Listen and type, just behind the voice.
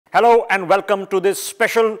Hello and welcome to this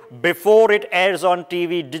special before it airs on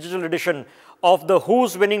TV digital edition of the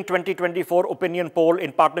Who's Winning 2024 opinion poll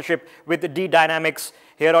in partnership with D Dynamics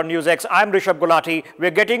here on NewsX. I'm Rishabh Gulati.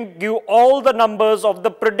 We're getting you all the numbers of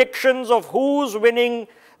the predictions of who's winning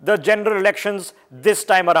the general elections this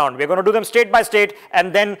time around. We're going to do them state by state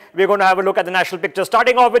and then we're going to have a look at the national picture.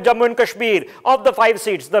 Starting off with Jammu and Kashmir. Of the 5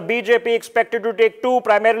 seats, the BJP expected to take 2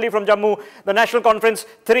 primarily from Jammu, the National Conference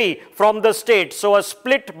 3 from the state. So a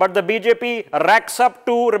split, but the BJP racks up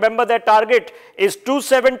to, remember their target is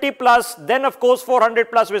 270 plus, then of course 400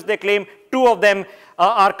 plus, which they claim 2 of them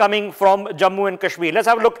are coming from Jammu and Kashmir. Let's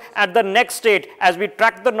have a look at the next state as we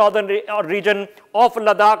track the northern region of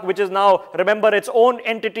Ladakh, which is now, remember, its own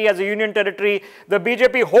entity as a union territory. The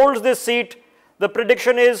BJP holds this seat. The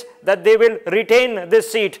prediction is that they will retain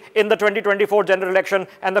this seat in the 2024 general election,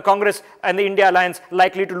 and the Congress and the India Alliance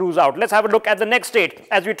likely to lose out. Let's have a look at the next state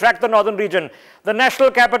as we track the northern region. The national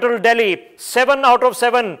capital, Delhi, 7 out of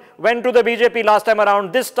 7 went to the BJP last time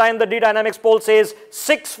around. This time the D Dynamics poll says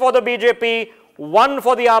 6 for the BJP, 1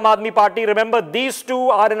 for the Aam Aadmi Party. Remember, these two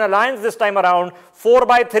are in alliance this time around, 4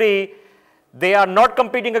 by 3. They are not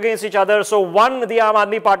competing against each other. So 1, the Aam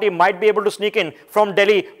Aadmi Party might be able to sneak in from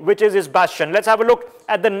Delhi, which is his bastion. Let's have a look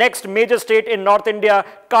at the next major state in North India.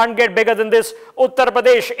 Can't get bigger than this. Uttar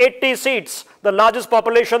Pradesh, 80 seats. The largest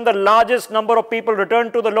population, the largest number of people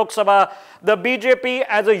returned to the Lok Sabha. The BJP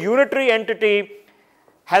as a unitary entity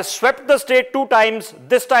has swept the state 2 times.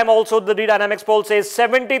 This time also the D Dynamics poll says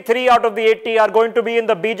 73 out of the 80 are going to be in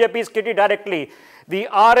the BJP's kitty directly. The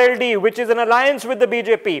RLD, which is an alliance with the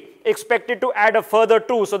BJP, expected to add a further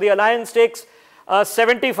 2. So the alliance takes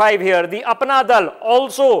 75 here. The Apna Dal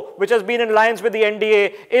also, which has been in alliance with the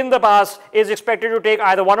NDA in the past, is expected to take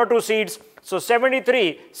either 1 or 2 seats. So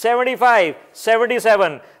 73, 75,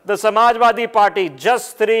 77. The Samajwadi Party,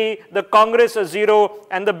 just 3. The Congress, 0.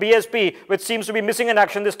 And the BSP, which seems to be missing in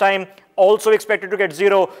action this time, also expected to get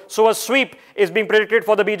 0. So a sweep is being predicted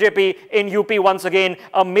for the BJP in UP once again,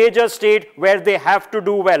 a major state where they have to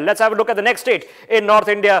do well. Let's have a look at the next state in North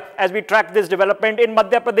India as we track this development. In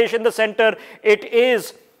Madhya Pradesh, in the center, it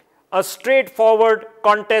is a straightforward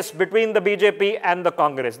contest between the BJP and the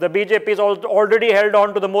Congress. The BJP has already held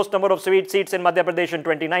on to the most number of seats in Madhya Pradesh in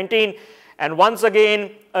 2019. And once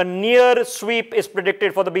again, a near sweep is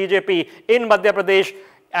predicted for the BJP in Madhya Pradesh,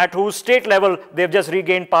 at whose state level they've just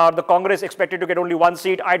regained power. The Congress expected to get only 1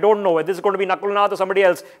 seat. I don't know whether this is going to be Nakul Nath or somebody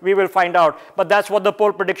else. We will find out. But that's what the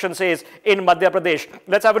poll prediction says in Madhya Pradesh.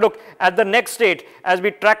 Let's have a look at the next state as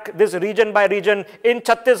we track this region by region. In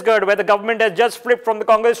Chhattisgarh, where the government has just flipped from the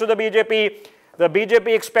Congress to the BJP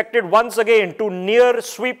expected once again to near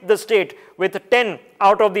sweep the state with 10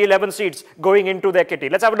 out of the 11 seats going into their kitty.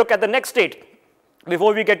 Let's have a look at the next state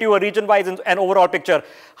before we get you a region-wise and overall picture.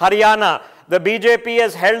 Haryana, the BJP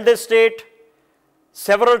has held this state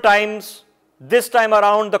several times. This time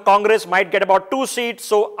around, the Congress might get about 2 seats.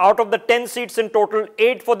 So out of the 10 seats in total,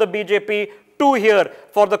 8 for the BJP, 2 here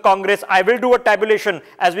for the Congress. I will do a tabulation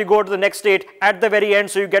as we go to the next state at the very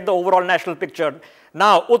end so you get the overall national picture.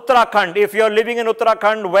 Now, Uttarakhand, if you're living in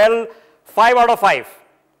Uttarakhand, well, 5 out of 5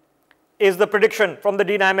 is the prediction from the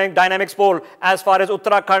Dynamics poll as far as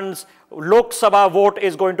Uttarakhand's Lok Sabha vote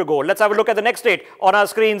is going to go. Let's have a look at the next state on our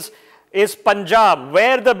screens. Is Punjab,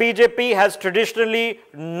 where the BJP has traditionally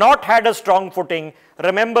not had a strong footing.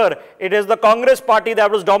 Remember, it is the Congress party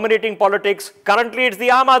that was dominating politics. Currently, it's the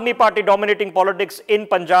Aam Aadmi Party dominating politics in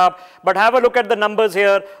Punjab. But have a look at the numbers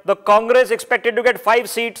here. The Congress expected to get 5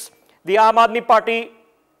 seats. The Aam Aadmi Party,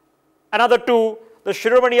 another 2. The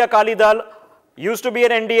Shiromani Akali Dal used to be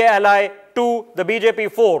an NDA ally, 2. The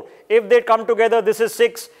BJP, 4. If they come together, this is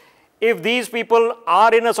 6. If these people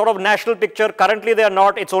are in a sort of national picture, currently they are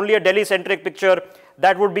not, it's only a Delhi-centric picture,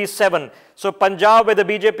 that would be 7. So Punjab, where the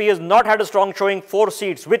BJP has not had a strong showing, 4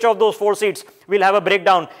 seats. Which of those 4 seats? We'll have a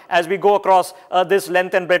breakdown as we go across this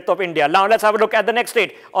length and breadth of India. Now let's have a look at the next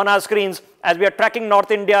state on our screens as we are tracking North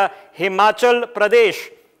India. Himachal Pradesh,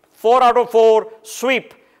 4 out of 4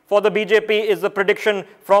 sweep for the BJP is the prediction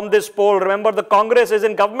from this poll. Remember, the Congress is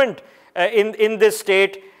in government in this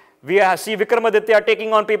state. We see Vikramaditya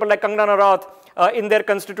taking on people like Kangana Ranaut in their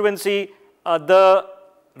constituency. The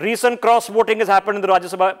recent cross-voting has happened in the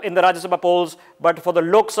Rajya Sabha polls, but for the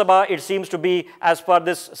Lok Sabha, it seems to be, as per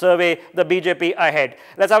this survey, the BJP ahead.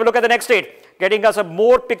 Let's have a look at the next state, getting us a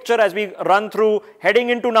more picture as we run through,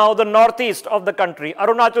 heading into now the northeast of the country.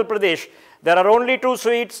 Arunachal Pradesh, there are only 2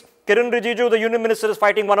 seats. Kiran Rijiju, the union minister, is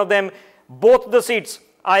fighting one of them. Both the seats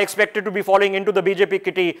are expected to be falling into the BJP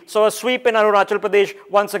kitty. So a sweep in Arunachal Pradesh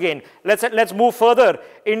once again. Let's move further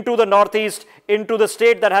into the northeast, into the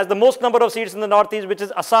state that has the most number of seats in the northeast, which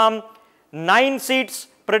is Assam. 9 seats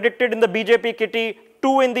predicted in the BJP kitty,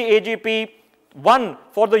 2 in the AGP, 1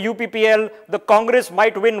 for the UPPL. The Congress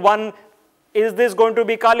might win 1. Is this going to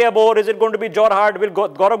be Kaliabor? Is it going to be Jorhat? Will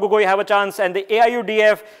Gaurav Gogoi have a chance? And the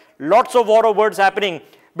AIUDF, lots of war of words happening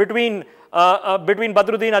between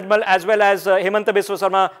Badruddin Ajmal as well as Himanta Biswa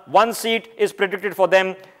Sarma. 1 seat is predicted for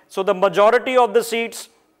them. So the majority of the seats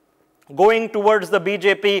going towards the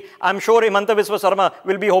BJP. I'm sure Himanta Biswa Sarma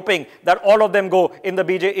will be hoping that all of them go in the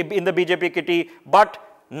BJP kitty. But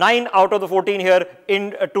 9 out of the 14 here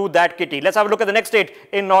into that kitty. Let's have a look at the next state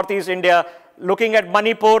in Northeast India. Looking at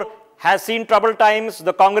Manipur, has seen troubled times.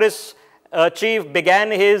 The Congress chief began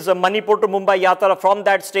his Manipur to Mumbai Yatra from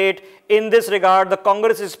that state. In this regard, the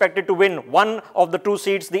Congress is expected to win 1 of the 2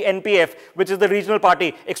 seats, the NPF, which is the regional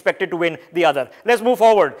party, expected to win the other. Let's move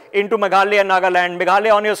forward into Meghalaya and Nagaland.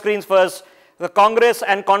 Meghalaya on your screens first. The Congress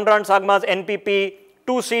and Konrad Sangma's NPP,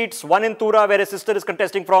 2 seats, 1 in Tura, where his sister is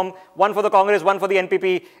contesting from, 1 for the Congress, 1 for the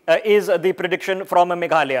NPP, is the prediction from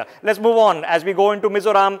Meghalaya. Let's move on as we go into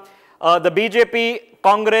Mizoram. The BJP,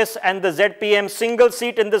 Congress and the ZPM single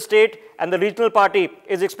seat in the state, and the regional party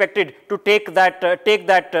is expected to take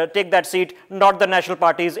that seat, not the national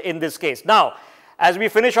parties in this case. Now, as we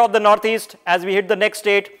finish off the Northeast, as we hit the next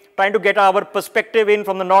state, trying to get our perspective in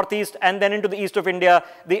from the Northeast and then into the east of India,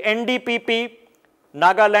 the NDPP,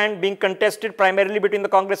 Nagaland being contested primarily between the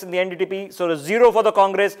Congress and the NDPP. So 0 for the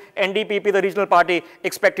Congress, NDPP, the regional party,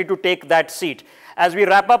 expected to take that seat. As we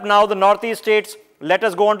wrap up now the Northeast states, let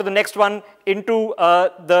us go on to the next one into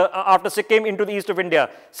after Sikkim into the east of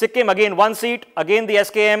India. Sikkim again 1 seat, again the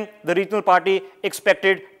SKM, the regional party,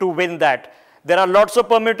 expected to win that. There are lots of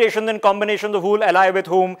permutations and combinations of who will ally with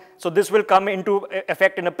whom. So this will come into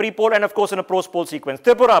effect in a pre-poll and of course in a post-poll sequence.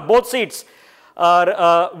 Tripura, both seats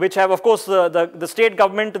which have of course the state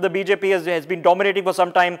government, the BJP has been dominating for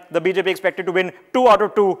some time. The BJP expected to win 2 out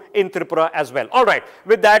of 2 in Tripura as well. All right,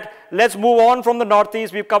 with that, let's move on from the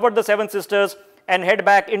Northeast. We've covered the 7 sisters and head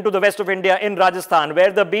back into the west of India in Rajasthan,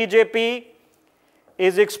 where the BJP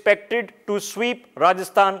is expected to sweep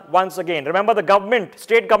Rajasthan once again. Remember, the government,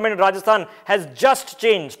 state government in Rajasthan has just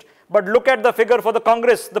changed. But look at the figure for the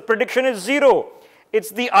Congress. The prediction is 0. It's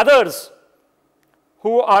the others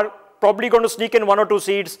who are probably going to sneak in 1 or 2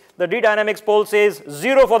 seats. The D-Dynamics poll says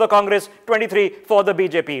 0 for the Congress, 23 for the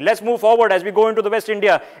BJP. Let's move forward as we go into the West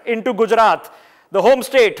India, into Gujarat. The home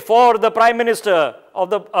state for the Prime Minister of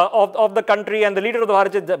the country and the leader of the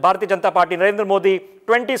Bharatiya Janata Party, Narendra Modi,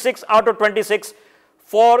 26 out of 26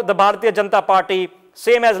 for the Bharatiya Janata Party,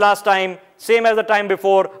 same as last time, same as the time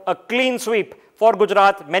before, a clean sweep for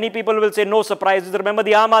Gujarat. Many people will say no surprises. Remember,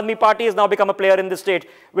 the Aam Aadmi Party has now become a player in this state,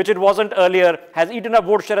 which it wasn't earlier, has eaten up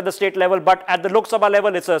vote share at the state level, but at the Lok Sabha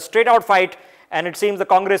level, it's a straight out fight. And it seems the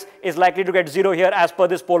Congress is likely to get 0 here as per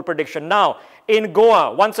this poll prediction. Now, in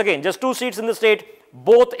Goa, once again, just 2 seats in the state,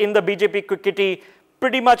 both in the BJP kitty,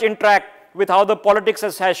 pretty much in track with how the politics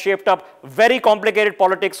has shaped up. Very complicated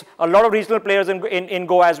politics, a lot of regional players in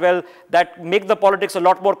Goa as well that make the politics a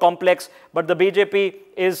lot more complex. But the BJP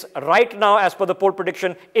is right now, as per the poll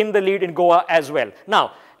prediction, in the lead in Goa as well.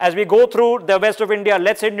 Now, as we go through the west of India,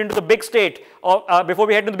 let's head into the big state. Before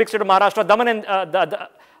we head into the big state of Maharashtra, Daman and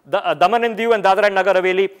Diu and Dadra and Nagar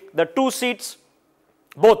Haveli, the 2 seats,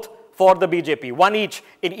 both for the BJP, 1 each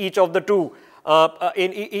in each of the 2.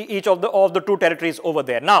 In each of the 2 territories over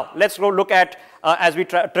there. Now, let's go look at, as we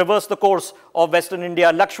traverse the course of Western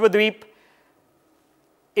India, Lakshadweep.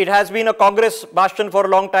 It has been a Congress bastion for a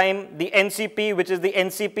long time. The NCP, which is the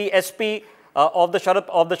NCP-SP of the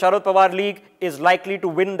Sharad Pawar League, is likely to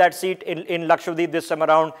win that seat in Lakshadweep this time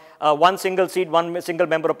around. 1 single seat, 1 single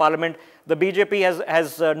member of parliament. The BJP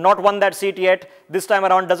has not won that seat yet. This time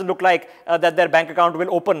around, doesn't look like that their bank account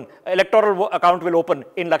will open, electoral account will open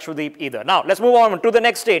in Lakshadweep either. Now, let's move on to the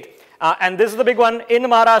next state. And this is the big one in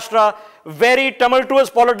Maharashtra. Very tumultuous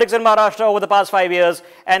politics in Maharashtra over the past 5 years.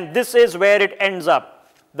 And this is where it ends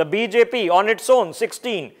up. The BJP on its own,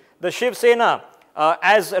 16. The Shiv Sena,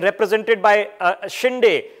 as represented by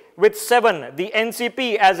Shinde with 7. The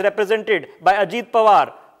NCP as represented by Ajit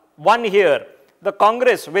Pawar, 1 here. The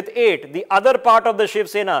Congress with 8, the other part of the Shiv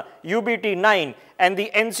Sena, UBT 9, and the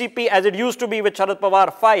NCP as it used to be with Sharad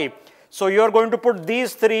Pawar 5. So you are going to put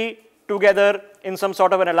these 3 together in some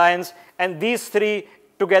sort of an alliance and these 3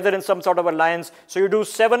 together in some sort of alliance. So you do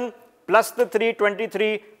 7 plus the 3,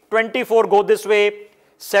 23, 24 go this way,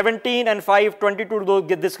 17 and 5, 22 go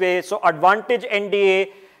this way. So advantage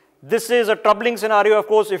NDA. This is a troubling scenario, of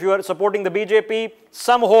course, if you are supporting the BJP.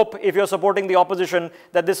 Some hope, if you are supporting the opposition,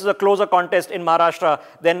 that this is a closer contest in Maharashtra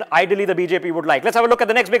than ideally the BJP would like. Let's have a look at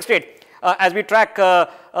the next big state as we track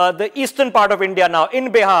the eastern part of India now.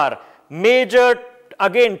 In Bihar, major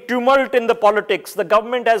again, tumult in the politics. The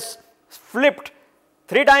government has flipped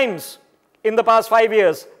 3 times in the past 5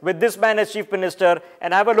 years with this man as chief minister.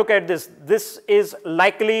 And have a look at this. This is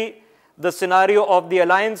likely the scenario of the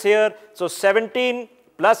alliance here. So 17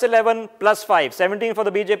 plus 11 plus 5. 17 for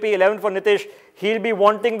the BJP, 11 for Nitish. He'll be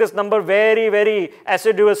wanting this number very, very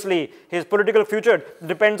assiduously. His political future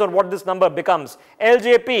depends on what this number becomes.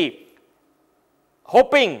 LJP,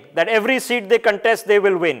 hoping that every seat they contest, they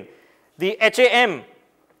will win. The HAM,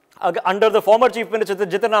 under the former Chief Minister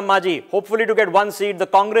Jitan Ram Majhi, hopefully to get 1 seat. The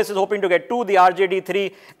Congress is hoping to get 2, the RJD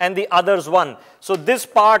 3, and the others 1. So this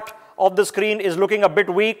part of the screen is looking a bit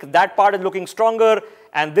weak. That part is looking stronger.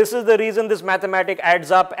 And this is the reason this mathematic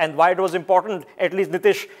adds up and why it was important, at least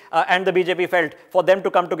Nitish and the BJP felt, for them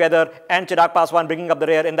to come together and Chirag Paswan bringing up the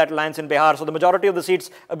rear in that alliance in Bihar. So the majority of the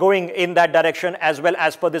seats are going in that direction as well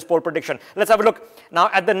as per this poll prediction. Let's have a look now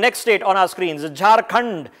at the next state on our screens.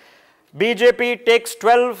 Jharkhand. BJP takes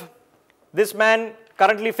 12. This man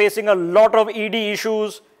currently facing a lot of ED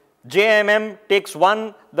issues. JMM takes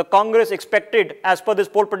 1. The Congress expected, as per this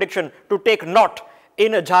poll prediction, to take naught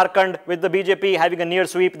in Jharkhand, with the BJP having a near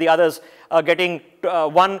sweep, the others getting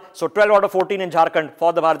 1. So 12 out of 14 in Jharkhand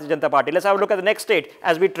for the Bharatiya Janata Party. Let's have a look at the next state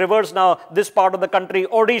as we traverse now this part of the country.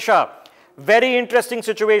 Odisha. Very interesting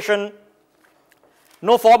situation.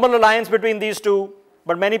 No formal alliance between these two.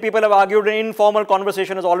 But many people have argued an informal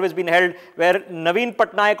conversation has always been held where Naveen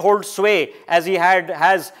Patnaik holds sway as he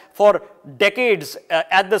has for decades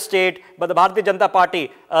at the state. But the Bharatiya Janata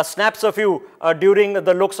Party snaps a few during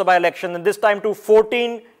the Lok Sabha election, and this time to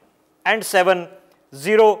 14 and 7,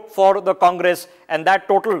 0 for the Congress. And that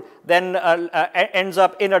total then ends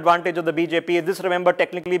up in advantage of the BJP. This, remember,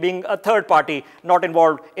 technically being a third party not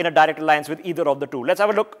involved in a direct alliance with either of the two. Let's have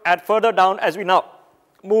a look at further down as we now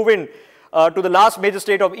move in to the last major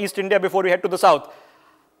state of East India before we head to the south.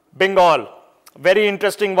 Bengal, very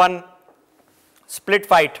interesting one, split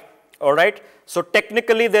fight, all right. So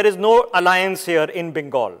technically there is no alliance here in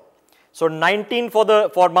Bengal. So 19 for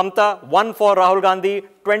Mamata, 1 for Rahul Gandhi,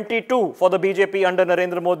 22 for the BJP under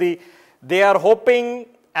Narendra Modi. They are hoping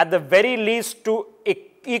at the very least to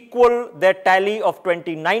equal their tally of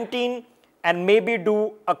 2019 and maybe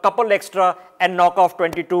do a couple extra and knock off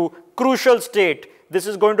 22. Crucial state. This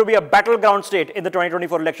is going to be a battleground state in the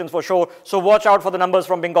 2024 elections for sure. So watch out for the numbers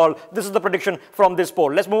from Bengal. This is the prediction from this poll.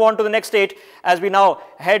 Let's move on to the next state as we now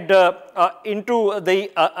head into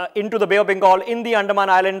the Bay of Bengal in the Andaman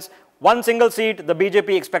Islands. 1 single seat, the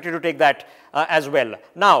BJP expected to take that as well.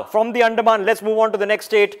 Now, from the Andaman, let's move on to the next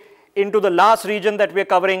state. Into the last region that we're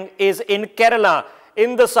covering is in Kerala,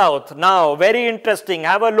 in the south. Now, very interesting.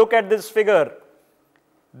 Have a look at this figure.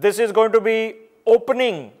 This is going to be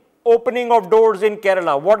opening of doors in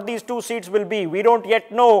Kerala. What these 2 seats will be, we don't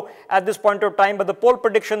yet know at this point of time, but the poll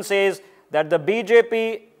prediction says that the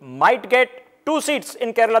BJP might get 2 seats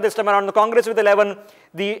in Kerala this time around, the Congress with 11,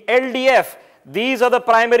 the LDF. These are the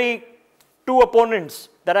primary 2 opponents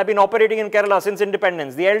that have been operating in Kerala since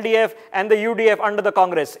independence, the LDF and the UDF under the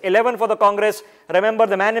Congress. 11 for the Congress. Remember,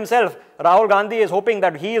 the man himself, Rahul Gandhi, is hoping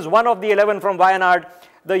that he is one of the 11 from Wayanad.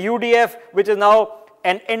 The UDF, which is now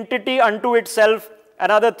an entity unto itself,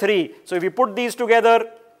 another 3. So if you put these together,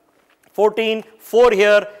 14, 4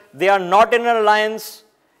 here. They are not in an alliance.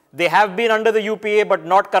 They have been under the UPA,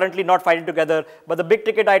 but currently not fighting together. But the big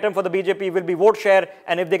ticket item for the BJP will be vote share.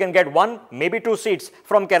 And if they can get 1, maybe 2 seats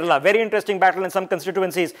from Kerala. Very interesting battle in some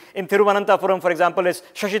constituencies. In Thiruvananthapuram, for example, is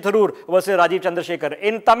Shashi Tharoor versus Rajiv Chandrasekhar.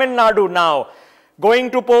 In Tamil Nadu now, going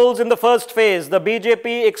to polls in the first phase, the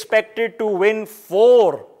BJP expected to win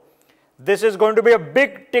 4. This is going to be a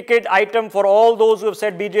big ticket item for all those who have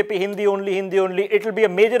said BJP Hindi only, Hindi only. It will be a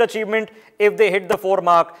major achievement if they hit the 4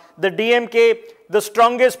 mark. The DMK, the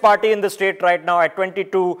strongest party in the state right now at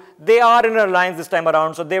 22, they are in an alliance this time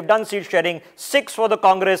around. So they've done seat sharing, 6 for the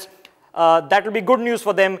Congress. That will be good news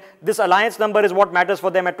for them. This alliance number is what matters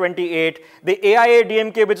for them at 28. The AIA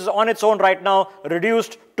DMK, which is on its own right now,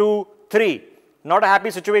 reduced to 3. Not a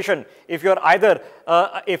happy situation if you're either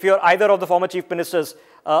of the former chief ministers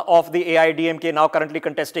of the AIDMK now currently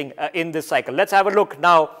contesting in this cycle. Let's have a look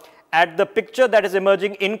now at the picture that is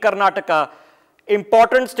emerging in Karnataka.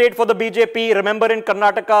 Important state for the BJP. Remember, in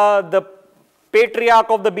Karnataka, the patriarch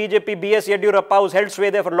of the BJP, B.S. Yediyurappa, who's held sway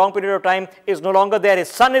there for a long period of time, is no longer there. His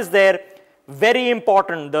son is there. Very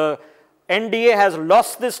important. The NDA has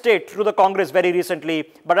lost this state through the Congress very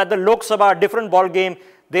recently, but at the Lok Sabha, different ball game.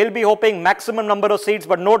 They'll be hoping maximum number of seats,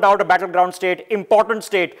 but no doubt a battleground state, important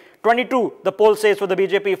state. 22, the poll says for the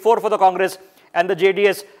BJP, 4 for the Congress, and the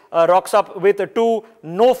JDS rocks up with a 2,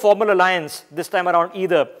 no formal alliance this time around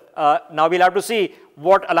either. Now we'll have to see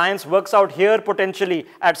what alliance works out here potentially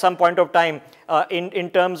at some point of time in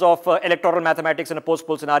terms of electoral mathematics in a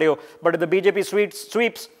post-poll scenario. But if the BJP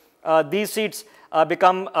sweeps, these seats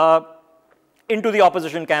become into the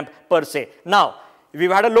opposition camp per se. Now,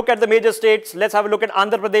 we've had a look at the major states. Let's have a look at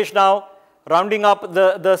Andhra Pradesh now, rounding up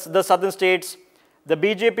the southern states. The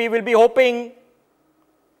BJP will be hoping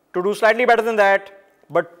to do slightly better than that,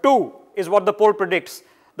 but 2 is what the poll predicts.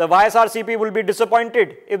 The YSRCP will be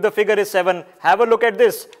disappointed if the figure is 7. Have a look at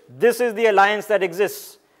this. This is the alliance that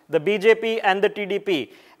exists, the BJP and the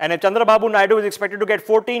TDP. And if Chandrababu Naidu is expected to get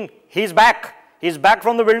 14, he's back. He's back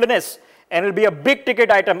from the wilderness. And it'll be a big ticket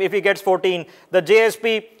item if he gets 14. The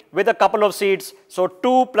JSP with a couple of seats. So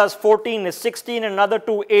 2 plus 14 is 16, and another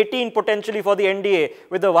 2, 18 potentially for the NDA,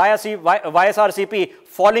 with the YSRCP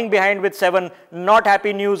falling behind with 7. Not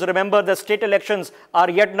happy news. Remember, the state elections are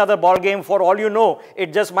yet another ball game. For all you know,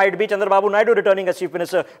 it just might be Chandrababu Naidu returning as Chief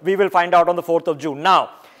Minister. We will find out on the 4th of June. Now,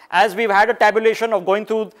 as we've had a tabulation of going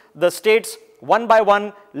through the states one by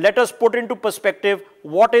one, let us put into perspective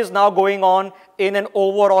what is now going on in an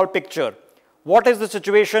overall picture. What is the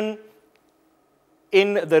situation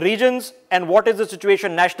in the regions and what is the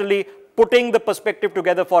situation nationally, putting the perspective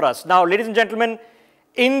together for us. Now, ladies and gentlemen,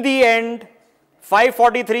 in the end,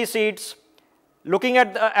 543 seats, looking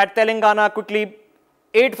at Telangana quickly,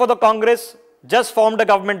 8 for the Congress, just formed a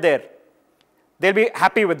government there. They'll be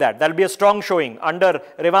happy with that. That'll be a strong showing under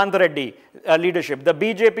Revant Reddy leadership. The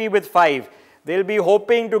BJP with 5. They'll be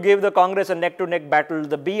hoping to give the Congress a neck-to-neck battle.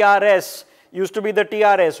 The BRS used to be the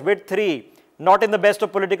TRS with 3. Not in the best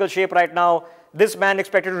of political shape right now. This man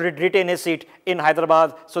expected to retain his seat in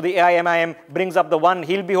Hyderabad. So the AIMIM brings up the 1.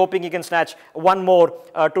 He'll be hoping he can snatch 1 more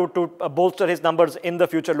to bolster his numbers in the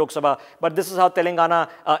future Lok Sabha. But this is how Telangana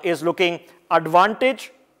is looking.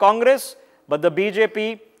 Advantage Congress, but the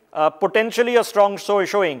BJP potentially a strong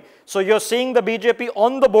showing. So you're seeing the BJP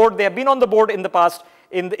on the board. They have been on the board in the past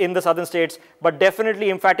in the southern states, but definitely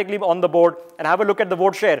emphatically on the board. And have a look at the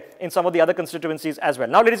vote share in some of the other constituencies as well.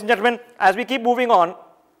 Now, ladies and gentlemen, as we keep moving on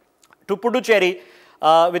to Puducherry,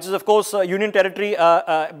 which is of course union territory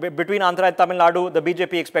between Andhra and Tamil Nadu, the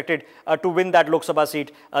BJP expected to win that Lok Sabha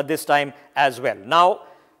seat this time as well. Now,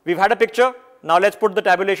 we've had a picture. Now, let's put the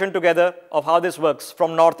tabulation together of how this works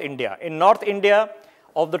from North India. In North India,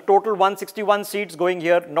 of the total 161 seats going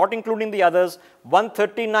here, not including the others,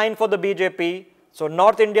 139 for the BJP. So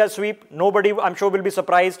North India sweep, nobody I'm sure will be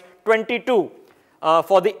surprised. 22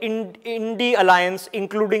 for the Indi alliance,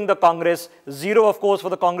 including the Congress. 0 of course for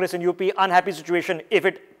the Congress in UP. Unhappy situation if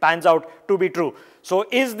it pans out to be true. So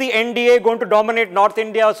is the NDA going to dominate North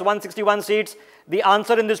India's 161 seats? The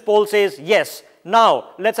answer in this poll says yes. Now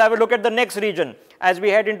let's have a look at the next region as we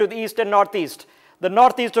head into the east and northeast. The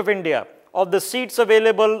northeast of India. Of the seats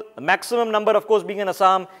available, the maximum number of course being in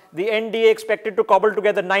Assam, the NDA expected to cobble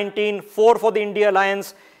together 19, 4 for the India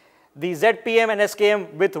Alliance, the ZPM and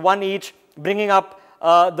SKM with 1 each, bringing up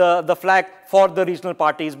the flag for the regional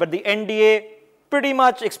parties. But the NDA pretty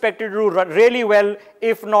much expected to do really well,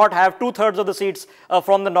 if not have 2/3 of the seats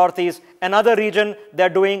from the northeast. Another region, they're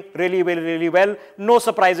doing really well. No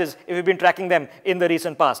surprises if you've been tracking them in the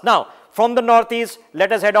recent past. Now, from the northeast,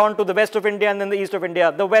 let us head on to the west of India and then the east of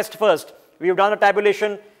India. The west first. We've done a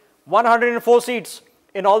tabulation, 104 seats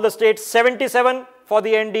in all the states, 77 for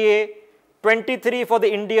the NDA, 23 for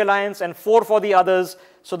the India Alliance and 4 for the others.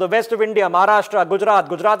 So the west of India, Maharashtra,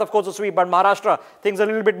 Gujarat of course a sweep, but Maharashtra, things are a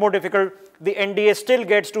little bit more difficult. The NDA still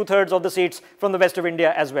gets 2/3 of the seats from the west of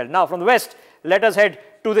India as well. Now from the west, let us head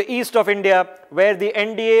to the east of India, where the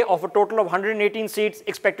NDA of a total of 118 seats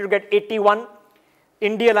expected to get 81.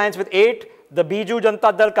 India Alliance with 8, the Biju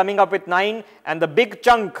Janata Dal coming up with 9, and the big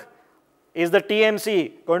chunk is the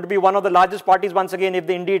TMC, going to be one of the largest parties once again if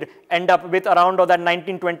they indeed end up with around that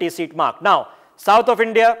 19-20 seat mark. Now, south of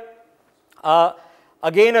India,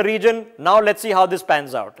 again a region. Now let's see how this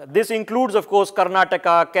pans out. This includes of course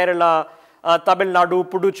Karnataka, Kerala, Tamil Nadu,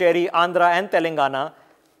 Puducherry, Andhra and Telangana.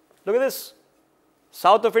 Look at this.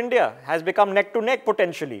 South of India has become neck to neck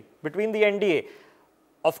potentially between the NDA.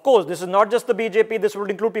 Of course, this is not just the BJP, this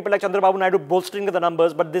would include people like Chandrababu Naidu bolstering the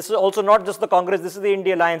numbers, but this is also not just the Congress, this is the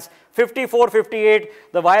India Alliance. 54-58,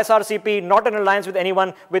 the YSRCP, not an alliance with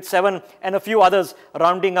anyone, with 7 and a few others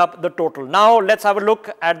rounding up the total. Now, let's have a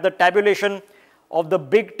look at the tabulation of the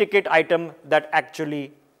big ticket item that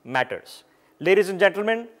actually matters. Ladies and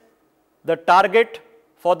gentlemen, the target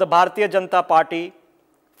for the Bharatiya Janata Party,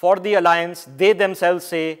 for the alliance, they themselves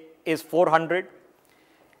say is 400.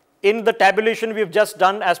 In the tabulation we've just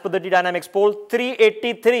done as per the D-Dynamics poll,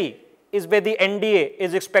 383 is where the NDA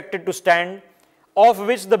is expected to stand. of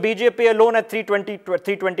which the BJP alone at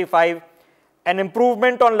 325, an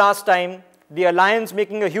improvement on last time, the alliance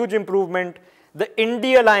making a huge improvement, the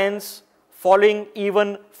India alliance falling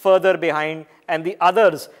even further behind, and the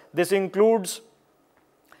others, this includes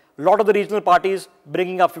a lot of the regional parties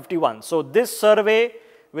bringing up 51. So this survey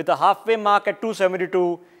with a halfway mark at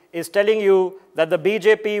 272 is telling you that the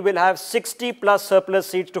BJP will have 60 plus surplus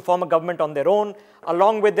seats to form a government on their own.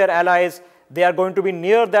 Along with their allies, they are going to be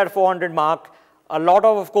near that 400 mark. A lot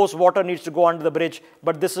of course, water needs to go under the bridge,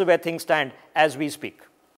 but this is where things stand as we speak.